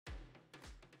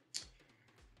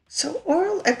So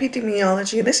oral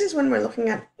epidemiology, this is when we're looking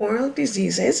at oral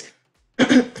diseases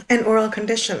and oral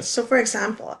conditions. So for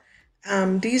example,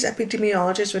 these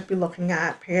epidemiologists would be looking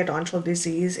at periodontal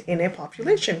disease in a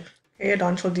population,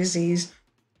 periodontal disease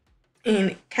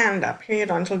in Canada,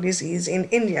 periodontal disease in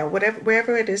India, whatever,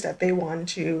 wherever it is that they want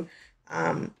to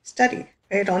study,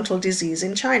 periodontal disease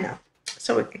in China.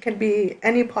 So it can be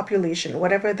any population,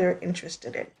 whatever they're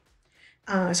interested in.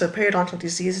 So periodontal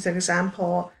disease is an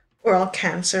example. Oral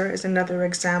cancer is another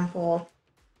example.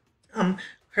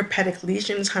 Herpetic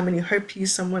lesions, how many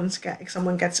herpes someone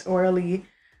gets orally.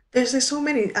 There's so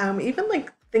many. Even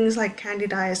like things like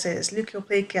candidiasis,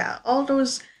 leukoplakia, all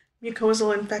those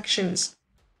mucosal infections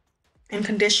and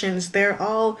conditions, they're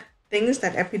all things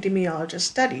that epidemiologists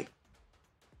study.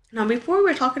 Now, before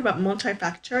we're talking about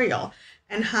multifactorial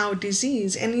and how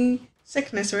disease, any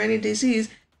sickness or any disease,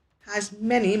 has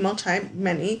many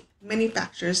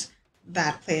factors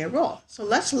that play a role. So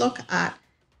let's look at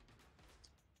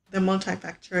the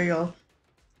multifactorial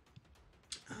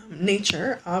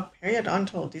nature of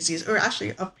periodontal disease, or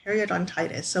actually of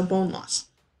periodontitis, so bone loss.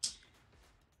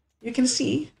 You can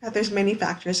see that there's many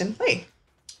factors in play.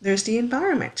 There's the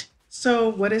environment. So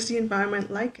what is the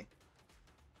environment like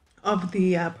of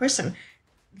the person?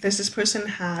 Does this person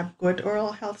have good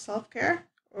oral health self-care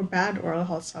or bad oral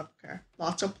health self-care?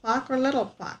 Lots of plaque or little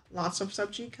plaque? Lots of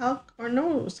sub-G calc or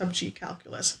no sub-G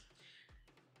calculus?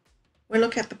 We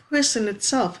look at the person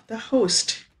itself, the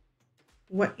host.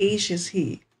 What age is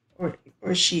he or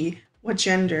she? What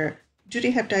gender? Do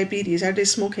they have diabetes? Are they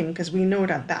smoking? Because we know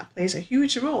that that plays a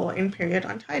huge role in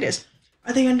periodontitis.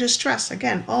 Are they under stress?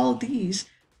 Again, all these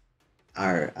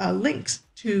are links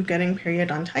to getting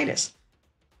periodontitis.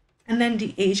 And then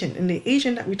the agent. And the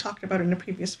agent that we talked about in the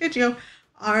previous video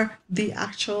are the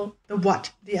actual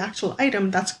item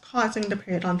that's causing the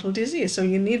periodontal disease. So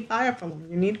you need biofilm,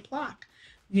 you need plaque,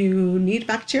 you need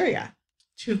bacteria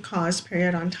to cause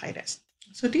periodontitis.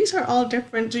 So these are all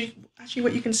different. Actually,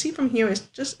 what you can see from here is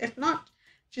it's not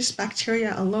just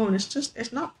bacteria alone.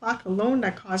 It's not plaque alone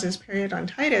that causes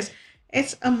periodontitis.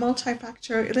 It's a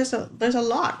multifactor. There's a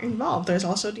lot involved. There's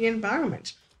also the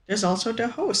environment. There's also the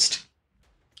host.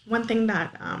 One thing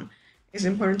that is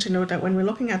important to note that when we're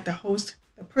looking at the host,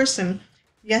 the person,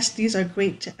 yes, these are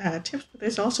great tips, but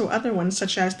there's also other ones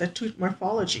such as the tooth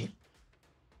morphology.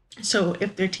 So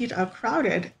if their teeth are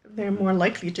crowded, they're more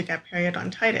likely to get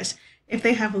periodontitis. If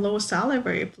they have low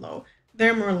salivary flow,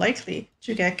 they're more likely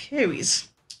to get caries.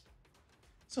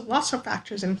 So lots of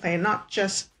factors in play, not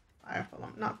just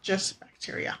biofilm, not just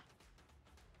bacteria.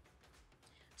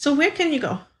 So where can you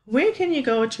go? Where can you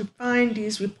go to find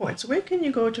these reports? Where can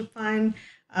you go to find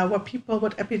what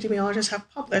epidemiologists have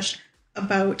published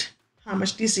about how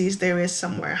much disease there is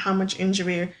somewhere, how much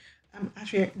injury,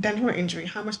 actually dental injury,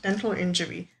 how much dental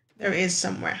injury there is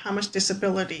somewhere, how much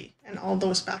disability, and all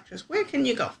those factors? Where can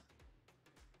you go?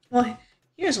 Well,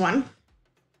 here's one.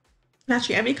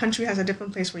 Actually, every country has a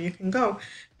different place where you can go,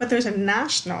 but there's a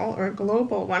national or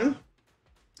global one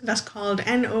that's called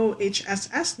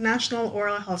NOHSS, National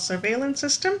Oral Health Surveillance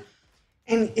System.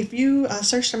 And if you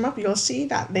search them up, you'll see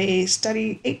that they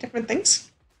study 8 different things.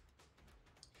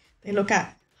 They look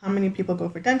at how many people go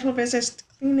for dental visits,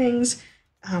 cleanings,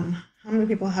 how many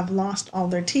people have lost all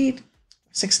their teeth,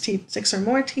 6 or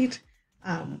more teeth,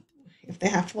 if they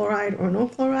have fluoride or no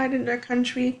fluoride in their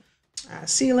country,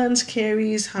 sealants,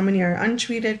 caries, how many are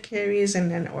untreated caries,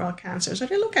 and then oral cancer. So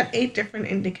they look at 8 different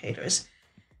indicators.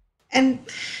 And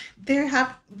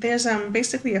there's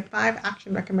basically a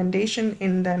 5-action recommendation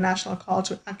in the National Call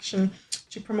to Action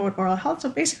to Promote Oral Health. So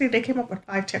basically they came up with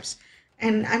 5 tips.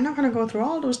 And I'm not going to go through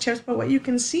all those tips, but what you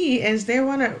can see is they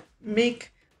want to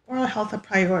make oral health a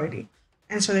priority.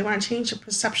 And so they want to change the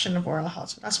perception of oral health.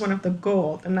 So that's one of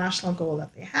the national goal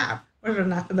that they have. What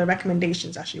are the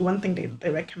recommendations, actually? One thing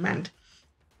they recommend.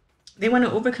 They want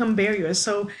to overcome barriers.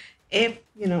 So if,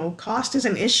 cost is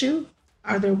an issue,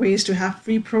 are there ways to have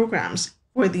free programs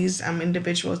for these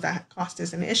individuals that cost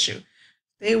is an issue?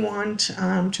 They want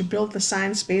to build the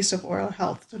science base of oral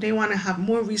health. So they want to have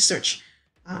more research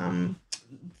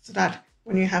so that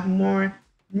when you have more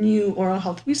new oral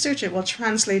health research, it will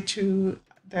translate to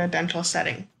the dental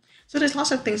setting. So there's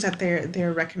lots of things that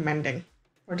they're recommending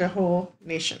for the whole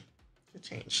nation to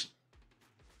change.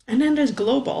 And then there's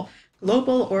Global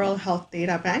Oral Health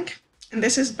Data Bank. And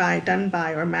this is done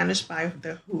by or managed by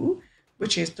the WHO,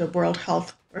 which is the World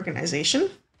Health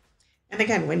Organization. And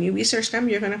again, when you research them,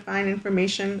 you're going to find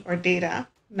information or data,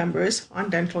 numbers on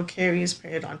dental caries,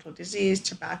 periodontal disease,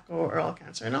 tobacco, oral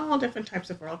cancer, and all different types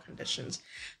of oral conditions.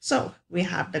 So we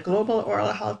have the Global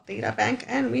Oral Health Data Bank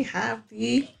and we have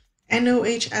the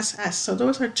NOHSS. So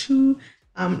those are 2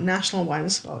 national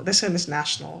ones. Well, this one is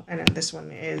national, and then this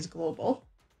one is global.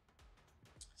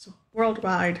 So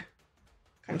worldwide,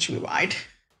 countrywide,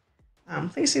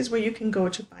 places where you can go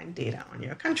to find data on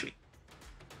your country.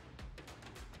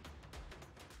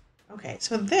 Okay,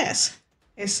 so this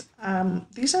is,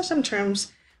 these are some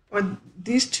terms, or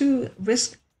these two,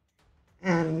 risk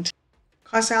and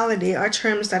causality, are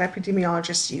terms that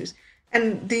epidemiologists use.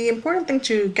 And the important thing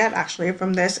to get actually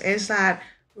from this is that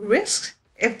risk,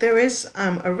 if there is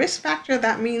a risk factor,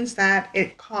 that means that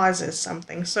it causes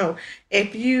something. So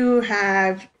if you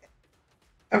have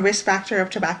a risk factor of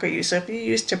tobacco use, so if you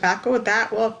use tobacco,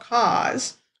 that will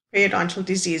cause periodontal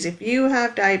disease. If you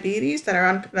have diabetes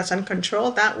that's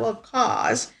uncontrolled, that will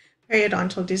cause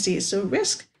periodontal disease. So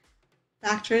risk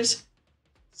factors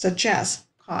suggest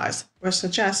cause or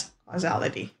suggest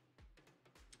causality.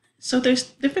 So there's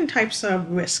different types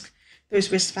of risk.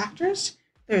 There's risk factors,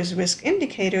 there's risk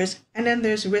indicators, and then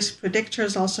there's risk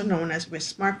predictors, also known as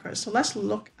risk markers. So let's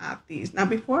look at these. Now,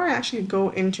 before I actually go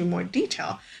into more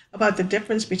detail about the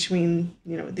difference between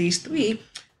these three,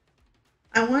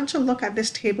 I want to look at this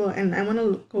table and I want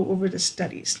to go over the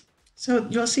studies. So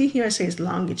you'll see here it says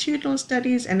longitudinal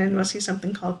studies, and then we'll see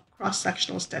something called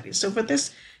cross-sectional studies. So for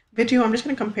this video, I'm just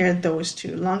going to compare those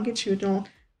two, longitudinal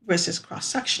versus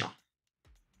cross-sectional.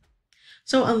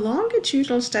 So a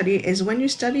longitudinal study is when you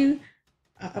study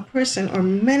a person or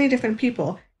many different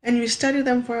people, and you study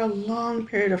them for a long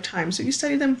period of time. So you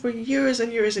study them for years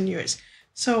and years and years.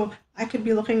 So I could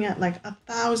be looking at like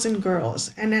 1,000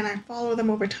 girls, and then I follow them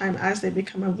over time as they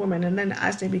become a woman, and then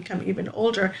as they become even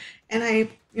older, and I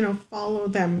follow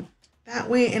them that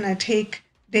way, and I take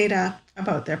data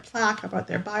about their plaque, about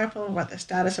their biofilm, about their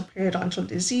status of periodontal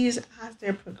disease as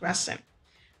they're progressing.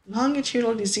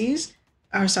 Longitudinal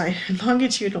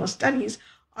studies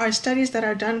are studies that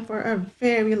are done for a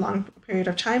very long period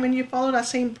of time, and you follow that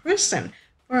same person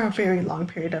for a very long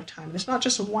period of time. It's not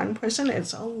just one person,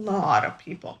 it's a lot of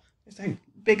people. It's a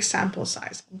big sample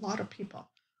size, a lot of people.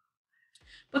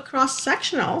 But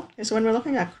cross-sectional is when we're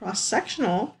looking at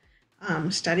cross-sectional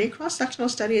study. Cross-sectional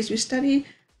study is you study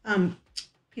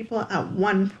people at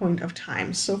one point of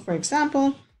time. So for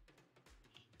example,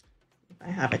 if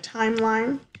I have a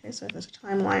timeline, okay, so there's a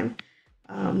timeline,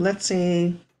 let's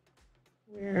say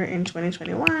we're in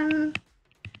 2021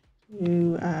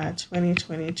 to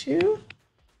 2022,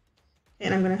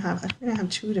 and I'm gonna have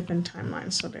two different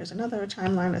timelines. So there's another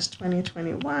timeline that's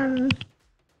 2021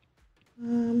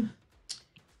 to,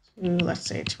 let's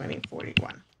say,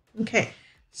 2041. Okay,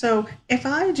 so if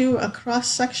I do a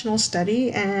cross-sectional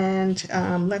study, and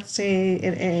let's say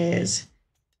it is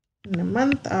in the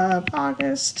month of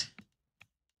August,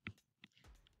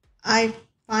 I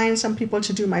find some people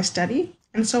to do my study.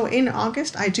 And so in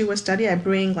August, I do a study. I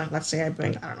bring, like, let's say I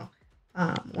bring,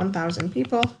 1,000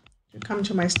 people to come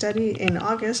to my study in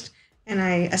August, and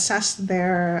I assess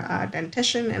their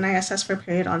dentition, and I assess for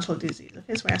periodontal disease.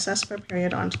 Okay, so I assess for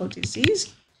periodontal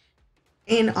disease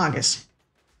in August,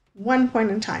 one point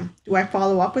in time. Do I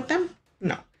follow up with them?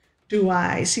 No. Do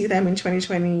I see them in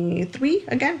 2023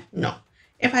 again? No.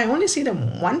 If I only see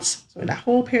them once, so in that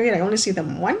whole period, I only see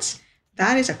them once,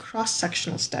 that is a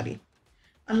cross-sectional study.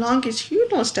 A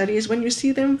longitudinal study is when you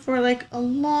see them for like a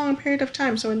long period of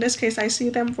time. So in this case, I see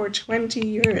them for 20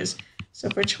 years. So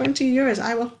for 20 years,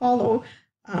 I will follow,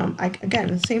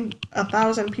 again, same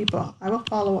 1,000 people. I will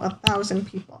follow 1,000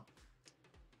 people.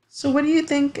 So what do you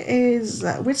think is,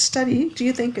 which study do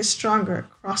you think is stronger,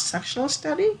 cross-sectional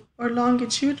study or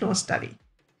longitudinal study?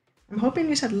 I'm hoping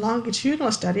you said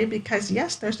longitudinal study because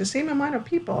yes, there's the same amount of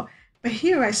people, but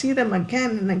here I see them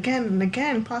again and again and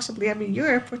again, possibly every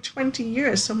year for 20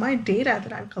 years. So my data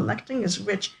that I'm collecting is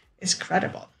rich, is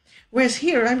credible. Whereas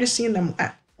here, I'm just seeing them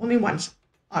only once,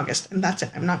 August, and that's it.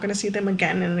 I'm not going to see them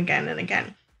again and again and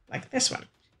again, like this one.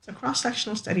 So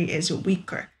cross-sectional study is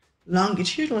weaker.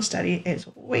 Longitudinal study is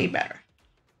way better.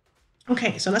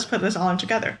 Okay, so let's put this all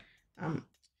together.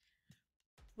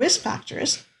 Risk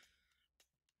factors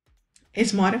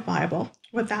is modifiable.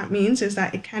 What that means is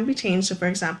that it can be changed. So for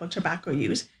example, tobacco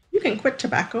use, you can quit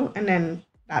tobacco and then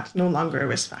that's no longer a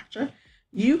risk factor.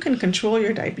 You can control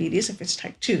your diabetes if it's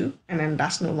type 2, and then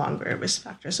that's no longer a risk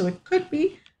factor. So it could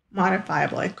be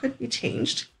modifiable, it could be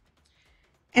changed.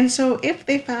 And so if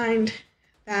they find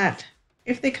that,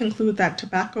 if they conclude that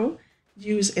tobacco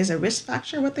use is a risk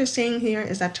factor, what they're saying here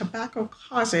is that tobacco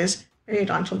causes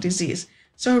periodontal disease.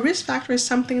 So a risk factor is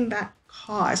something that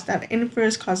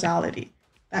infers causality,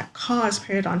 that cause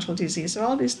periodontal disease. So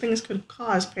all these things could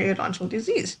cause periodontal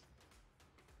disease.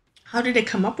 How did they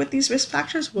come up with these risk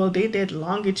factors? Well, they did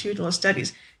longitudinal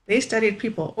studies. They studied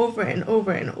people over and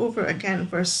over and over again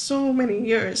for so many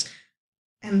years.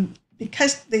 And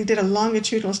because they did a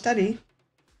longitudinal study,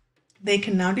 they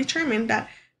can now determine that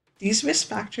these risk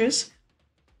factors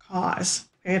cause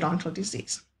periodontal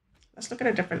disease. Let's look at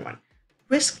a different one.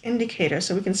 Risk indicators.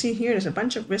 So we can see here there's a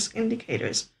bunch of risk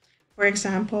indicators. For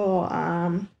example,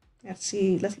 let's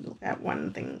look at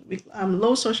one thing.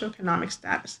 Low socioeconomic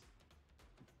status.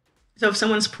 So if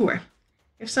someone's poor,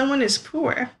 if someone is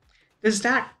poor, does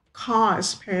that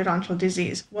cause periodontal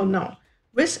disease? Well, no.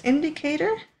 Risk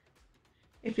indicator,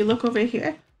 if you look over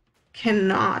here,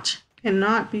 cannot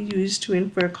be used to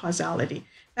infer causality.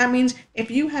 That means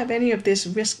if you have any of these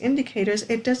risk indicators,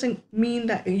 it doesn't mean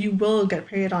that you will get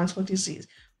periodontal disease.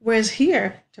 Whereas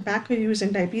here, tobacco use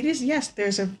and diabetes, yes,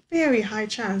 there's a very high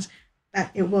chance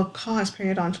that it will cause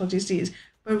periodontal disease.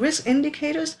 But risk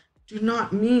indicators do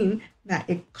not mean that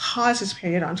it causes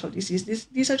periodontal disease.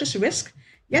 These are just risks.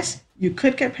 Yes, you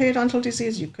could get periodontal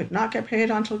disease, you could not get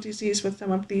periodontal disease with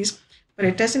some of these, but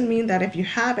it doesn't mean that if you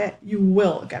have it, you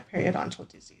will get periodontal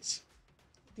disease.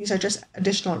 These are just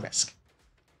additional risks.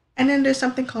 And then there's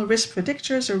something called risk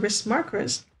predictors or risk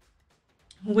markers,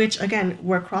 which again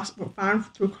were found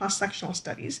through cross-sectional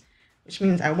studies, which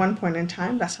means at one point in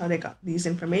time, that's how they got these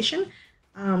information.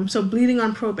 So bleeding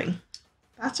on probing,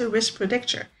 that's a risk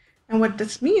predictor. And what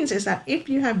this means is that if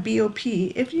you have BOP,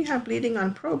 if you have bleeding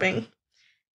on probing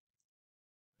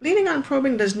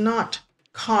does not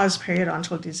cause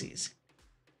periodontal disease.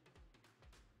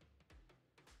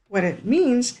 What it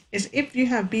means is if you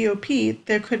have BOP,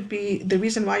 there could be, the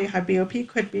reason why you have BOP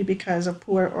could be because of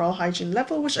poor oral hygiene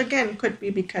level, which again could be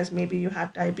because maybe you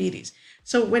have diabetes.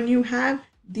 So when you have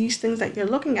these things that you're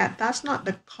looking at, that's not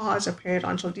the cause of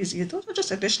periodontal disease. Those are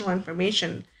just additional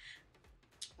information.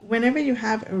 Whenever you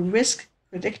have a risk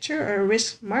predictor or a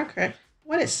risk marker,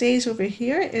 what it says over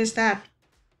here is that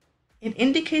it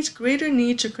indicates greater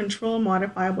need to control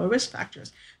modifiable risk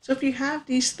factors. So if you have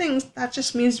these things, that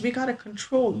just means we got to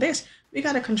control this. We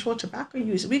got to control tobacco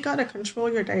use. We got to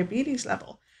control your diabetes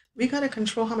level. We got to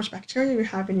control how much bacteria you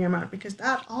have in your mouth, because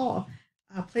that all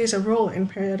plays a role in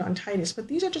periodontitis. But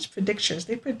these are just predictions.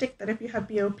 They predict that if you have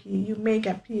BOP, you may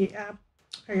get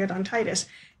periodontitis.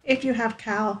 If you have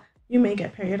CAL, you may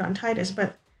get periodontitis.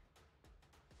 But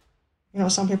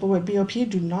some people with BOP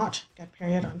do not get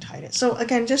periodontitis. So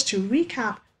again, just to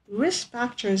recap, risk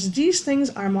factors, these things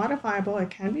are modifiable. It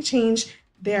can be changed.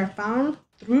 They are found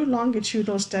through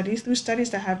longitudinal studies, through studies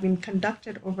that have been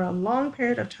conducted over a long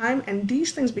period of time. And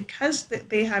these things, because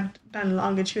they have done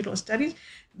longitudinal studies,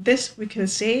 this we can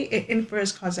say it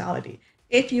infers causality.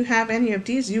 If you have any of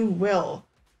these,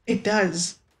 it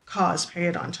does cause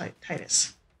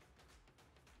periodontitis.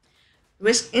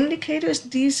 Risk indicators,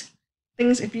 these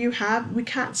things, if you have, we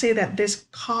can't say that this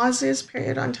causes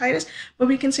periodontitis, but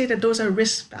we can say that those are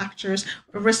risk factors,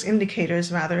 or risk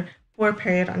indicators rather, for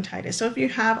periodontitis. So if you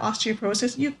have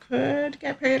osteoporosis, you could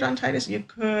get periodontitis, you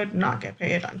could not get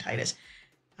periodontitis.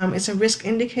 It's a risk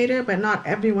indicator, but not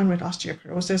everyone with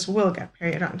osteoporosis will get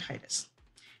periodontitis.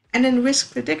 And then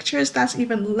risk predictors, that's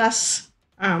even less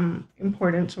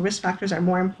important. So risk factors are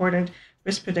more important,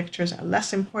 risk predictors are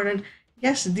less important.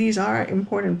 Yes, these are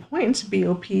important points,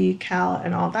 BOP, CAL,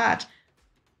 and all that.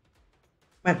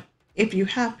 But if you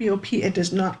have BOP, it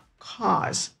does not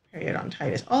cause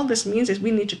periodontitis. All this means is we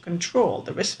need to control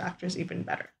the risk factors even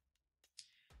better.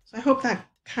 So I hope that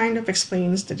kind of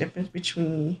explains the difference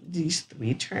between these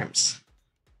three terms.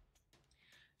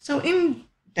 So in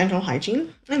dental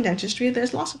hygiene and dentistry,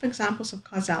 there's lots of examples of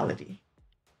causality.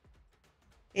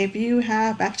 If you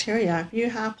have bacteria, if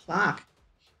you have plaque,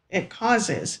 it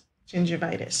causes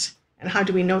gingivitis. And how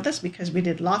do we know this? Because we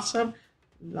did lots of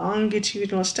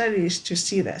longitudinal studies to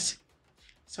see this.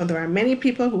 So there are many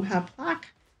people who have plaque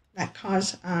that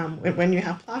cause, when you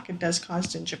have plaque, it does cause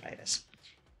gingivitis.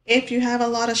 If you have a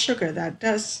lot of sugar, that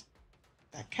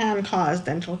can cause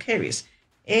dental caries.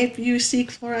 If you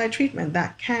seek fluoride treatment,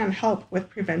 that can help with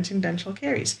preventing dental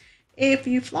caries. If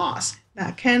you floss,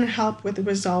 that can help with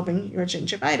resolving your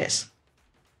gingivitis.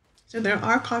 So there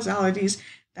are causalities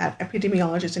that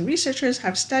epidemiologists and researchers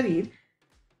have studied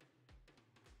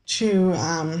to,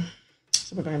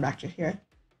 so we're going back to here.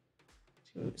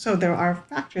 So there are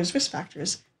risk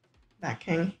factors that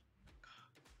can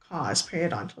cause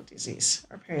periodontal disease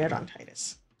or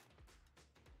periodontitis.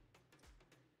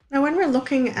 Now, when we're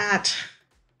looking at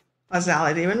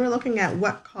causality, when we're looking at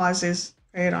what causes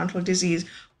periodontal disease,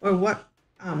 or what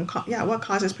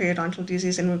causes periodontal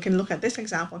disease, and we can look at this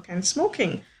example, can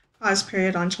smoking cause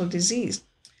periodontal disease?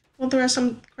 Well, there are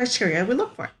some criteria we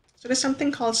look for. So there's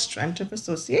something called strength of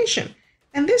association.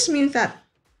 And this means that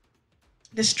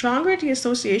the stronger the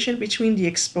association between the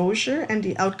exposure and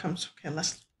the outcomes. Okay,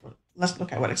 let's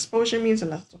look at what exposure means, and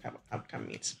let's look at what outcome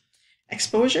means.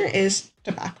 Exposure is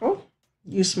tobacco,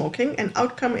 you smoking, and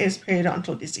outcome is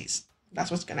periodontal disease.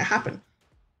 That's what's going to happen.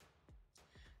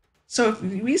 So if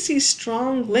we see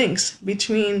strong links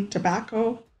between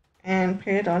tobacco and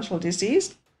periodontal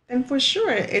disease, then for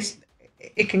sure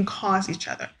it can cause each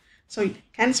other. So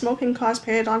can smoking cause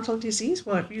periodontal disease?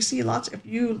 Well, if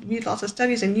you read lots of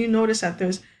studies and you notice that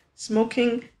there's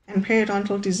smoking and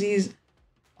periodontal disease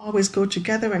always go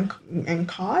together and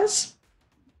cause,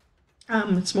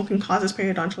 smoking causes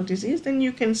periodontal disease, then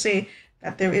you can say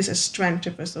that there is a strength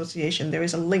of association. There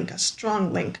is a link, a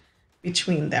strong link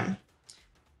between them.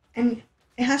 And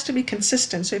it has to be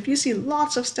consistent. So if you see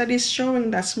lots of studies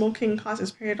showing that smoking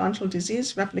causes periodontal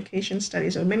disease, replication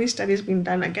studies, or many studies being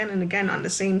done again and again on the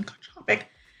same topic,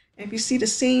 and if you see the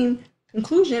same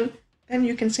conclusion, then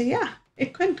you can say, yeah,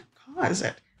 it could cause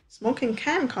it. Smoking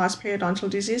can cause periodontal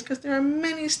disease because there are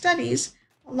many studies,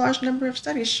 a large number of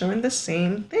studies showing the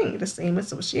same thing, the same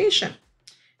association.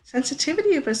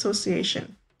 Sensitivity of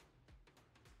association.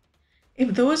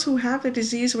 If those who have the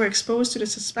disease were exposed to the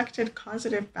suspected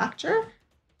causative factor,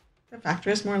 the factor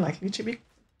is more likely to be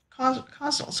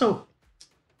causal. So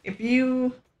if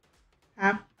you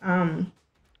have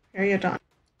periodontal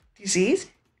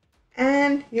disease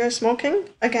and you're smoking,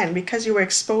 again, because you were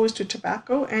exposed to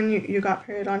tobacco and you got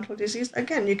periodontal disease,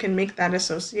 again, you can make that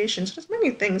association. So there's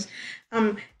many things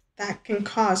that can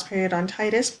cause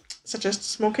periodontitis, such as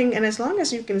smoking. And as long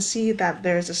as you can see that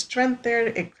there's a strength there,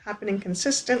 it's happening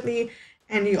consistently,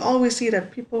 and you always see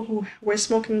that people who were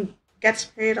smoking gets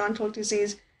periodontal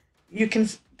disease, you can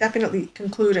definitely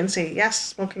conclude and say, yes,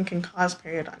 smoking can cause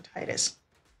periodontitis.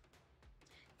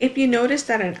 If you notice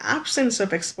that an absence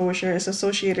of exposure is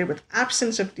associated with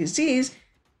absence of disease,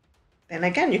 then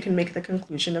again, you can make the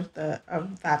conclusion of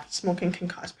that smoking can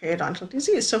cause periodontal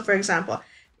disease. So for example,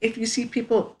 if you see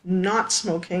people not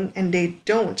smoking and they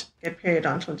don't get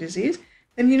periodontal disease,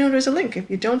 then you know there's a link. If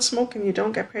you don't smoke and you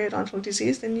don't get periodontal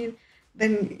disease, then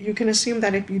you can assume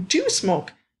that if you do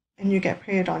smoke and you get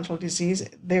periodontal disease,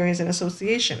 there is an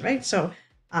association, right? So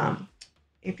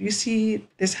if you see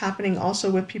this happening also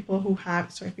with people who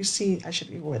have, so if you see, I should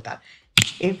reword that.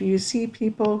 If you see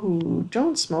people who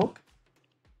don't smoke,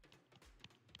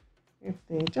 if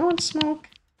they don't smoke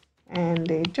and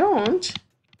they don't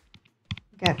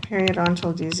get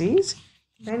periodontal disease,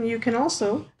 then you can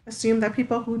also assume that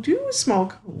people who do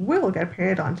smoke will get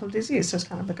periodontal disease. So it's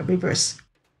kind of like a reverse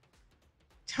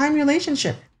time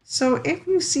relationship. So if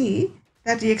you see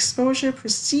that the exposure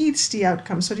precedes the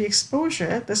outcome, so the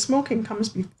exposure, the smoking comes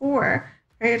before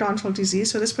periodontal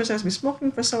disease. So this person has been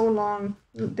smoking for so long,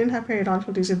 didn't have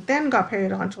periodontal disease, then got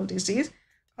periodontal disease,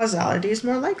 causality is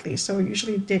more likely. So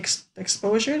usually the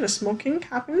exposure, the smoking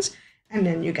happens, and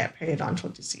then you get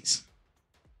periodontal disease.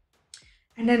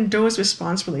 And then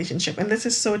dose-response relationship, and this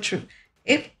is so true.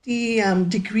 If the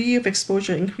degree of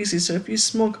exposure increases, so if you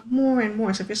smoke more and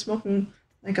more, so if you're smoking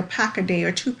like a pack a day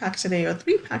or 2 packs a day or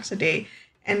 3 packs a day,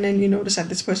 and then you notice that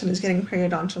this person is getting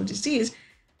periodontal disease,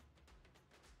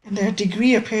 and their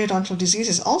degree of periodontal disease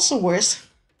is also worse,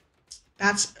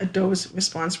 that's a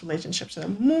dose-response relationship. So the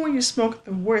more you smoke,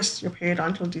 the worse your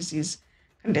periodontal disease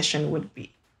condition would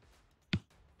be.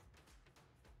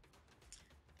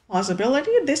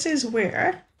 Plausibility, this is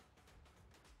where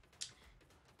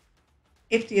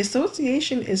if the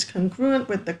association is congruent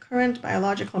with the current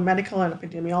biological, medical, and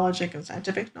epidemiologic and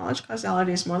scientific knowledge,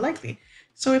 causality is more likely.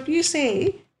 So if you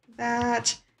say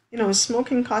that,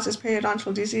 smoking causes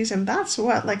periodontal disease, and that's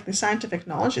what like the scientific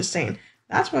knowledge is saying,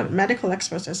 that's what medical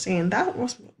experts are saying, that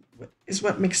is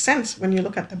what makes sense when you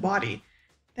look at the body,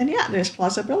 then yeah, there's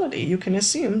plausibility. You can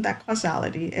assume that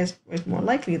causality is more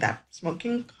likely that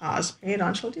smoking caused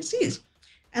periodontal disease.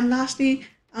 And lastly,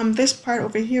 this part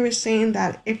over here is saying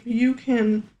that if you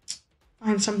can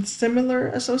find some similar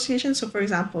associations, so for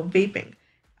example, vaping.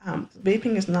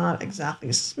 Vaping is not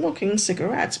exactly smoking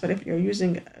cigarettes, but if you're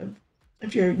using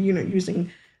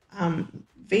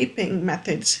vaping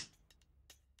methods,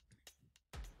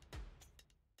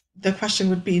 the question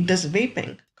would be, does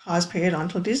vaping cause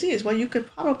periodontal disease? Well, you could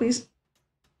probably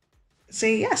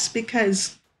say yes,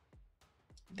 because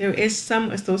there is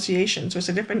some association. So it's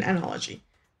a different analogy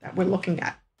that we're looking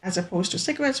at. As opposed to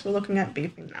cigarettes, we're looking at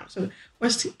vaping now. So,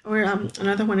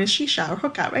 another one is shisha or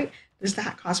hookah, right? Does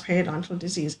that cause periodontal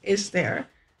disease? Is there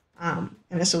an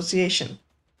association?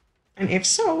 And if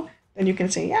so, then you can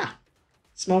say, yeah,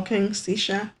 smoking,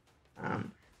 shisha,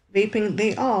 vaping,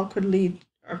 they all could lead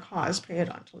or cause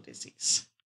periodontal disease.